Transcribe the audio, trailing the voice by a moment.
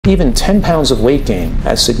Even 10 pounds of weight gain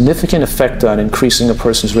has significant effect on increasing a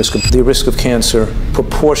person's risk of, the risk of cancer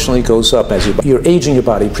proportionally goes up as you're aging your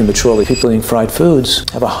body prematurely. People eating fried foods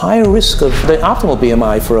have a higher risk of, the optimal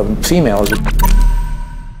BMI for a female is,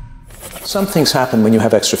 some things happen when you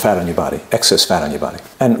have extra fat on your body, excess fat on your body.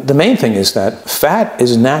 And the main thing is that fat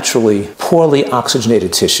is naturally poorly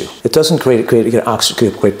oxygenated tissue. It doesn't create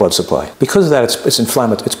great blood supply. Because of that, it's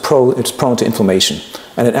inflammatory, it's prone to inflammation.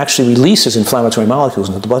 And it actually releases inflammatory molecules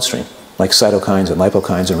into the bloodstream, like cytokines and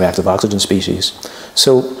lipokines and reactive oxygen species.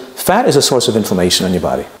 So fat is a source of inflammation on your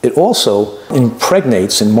body. It also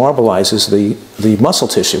impregnates and marbleizes the muscle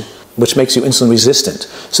tissue, which makes you insulin resistant.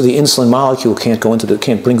 So the insulin molecule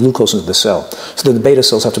can't bring glucose into the cell. So the beta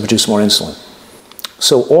cells have to produce more insulin.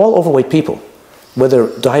 So all overweight people, whether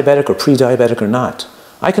diabetic or pre-diabetic or not,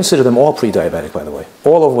 I consider them all pre-diabetic, by the way.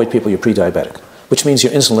 All overweight people, you're pre-diabetic, which means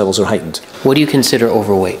your insulin levels are heightened. What do you consider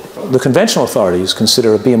overweight? The conventional authorities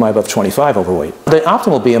consider a BMI above 25 overweight. The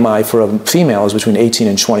optimal BMI for a female is between 18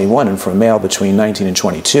 and 21, and for a male between 19 and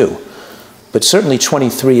 22. But certainly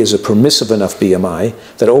 23 is a permissive enough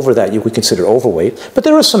BMI that over that you would consider overweight. But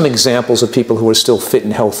there are some examples of people who are still fit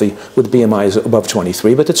and healthy with BMIs above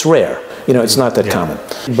 23, but it's rare. You know, it's not that common.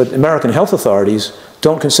 But American health authorities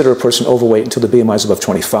don't consider a person overweight until the BMI is above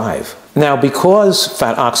 25. Now, because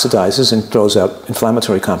fat oxidizes and throws out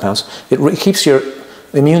inflammatory compounds, it keeps your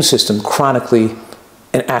immune system chronically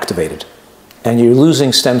inactivated. And you're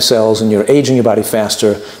losing stem cells and you're aging your body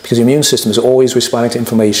faster because your immune system is always responding to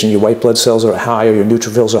inflammation. Your white blood cells are higher, your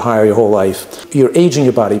neutrophils are higher your whole life. You're aging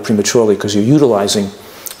your body prematurely because you're utilizing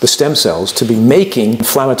the stem cells to be making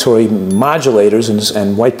inflammatory modulators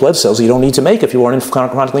and white blood cells that you don't need to make if you aren't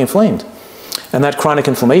chronically inflamed. And that chronic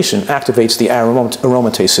inflammation activates the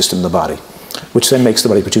aromatase system in the body, which then makes the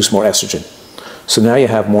body produce more estrogen. So now you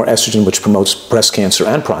have more estrogen, which promotes breast cancer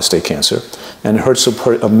and prostate cancer, and it hurts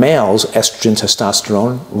a male's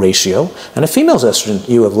estrogen-testosterone ratio, and a female's estrogen.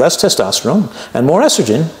 You have less testosterone and more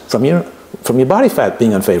estrogen from your body fat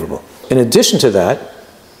being unfavorable. In addition to that,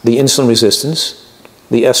 the insulin resistance,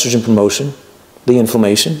 the estrogen promotion, the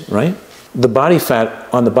inflammation, right? The body fat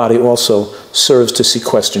on the body also serves to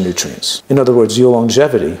sequester nutrients. In other words, your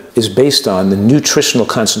longevity is based on the nutritional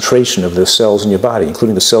concentration of the cells in your body,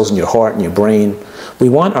 including the cells in your heart and your brain. We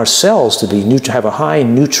want our cells to have a high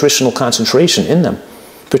nutritional concentration in them,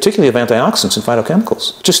 particularly of antioxidants and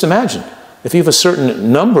phytochemicals. Just imagine, if you have a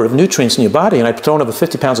certain number of nutrients in your body, and I've thrown over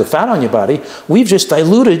 50 pounds of fat on your body, we've just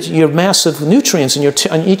diluted your mass of nutrients in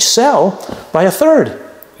each cell by a third.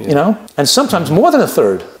 You know, and sometimes more than a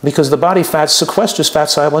third, because the body fat sequesters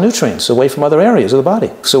fat-soluble nutrients away from other areas of the body.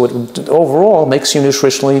 So it overall makes you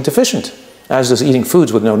nutritionally deficient, as does eating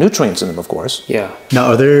foods with no nutrients in them, of course. Yeah. Now,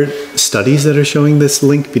 are there studies that are showing this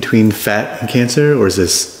link between fat and cancer, or is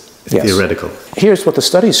this theoretical? Here's what the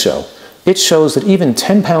studies show. It shows that even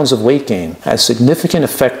 10 pounds of weight gain has significant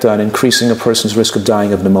effect on increasing a person's risk of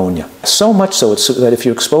dying of pneumonia. So much so that if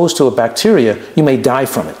you're exposed to a bacteria, you may die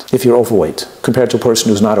from it if you're overweight, compared to a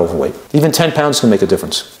person who's not overweight. Even 10 pounds can make a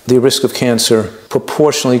difference. The risk of cancer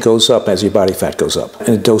proportionally goes up as your body fat goes up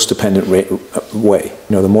in a dose-dependent way.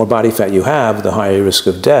 You know, the more body fat you have, the higher your risk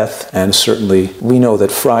of death. And certainly, we know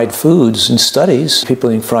that fried foods, in studies,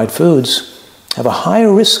 people eating fried foods have a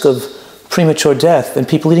higher risk of premature death than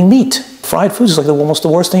people eating meat. Fried foods is like almost the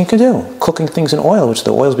worst thing you can do. Cooking things in oil, which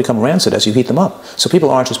the oils become rancid as you heat them up. So people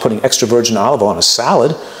aren't just putting extra virgin olive oil on a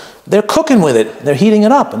salad. They're cooking with it. They're heating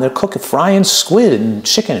it up, and they're frying squid and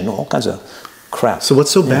chicken and all kinds of crap. So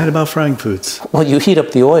what's so bad about frying foods? Well, you heat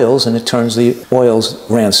up the oils, and it turns the oils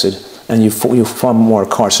rancid, and you form more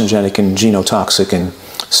carcinogenic and genotoxic and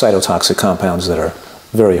cytotoxic compounds that are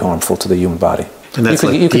very harmful to the human body. And that's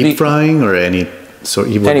like deep frying or any sort?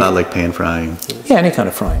 What about like pan frying? Yeah, any kind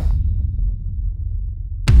of frying.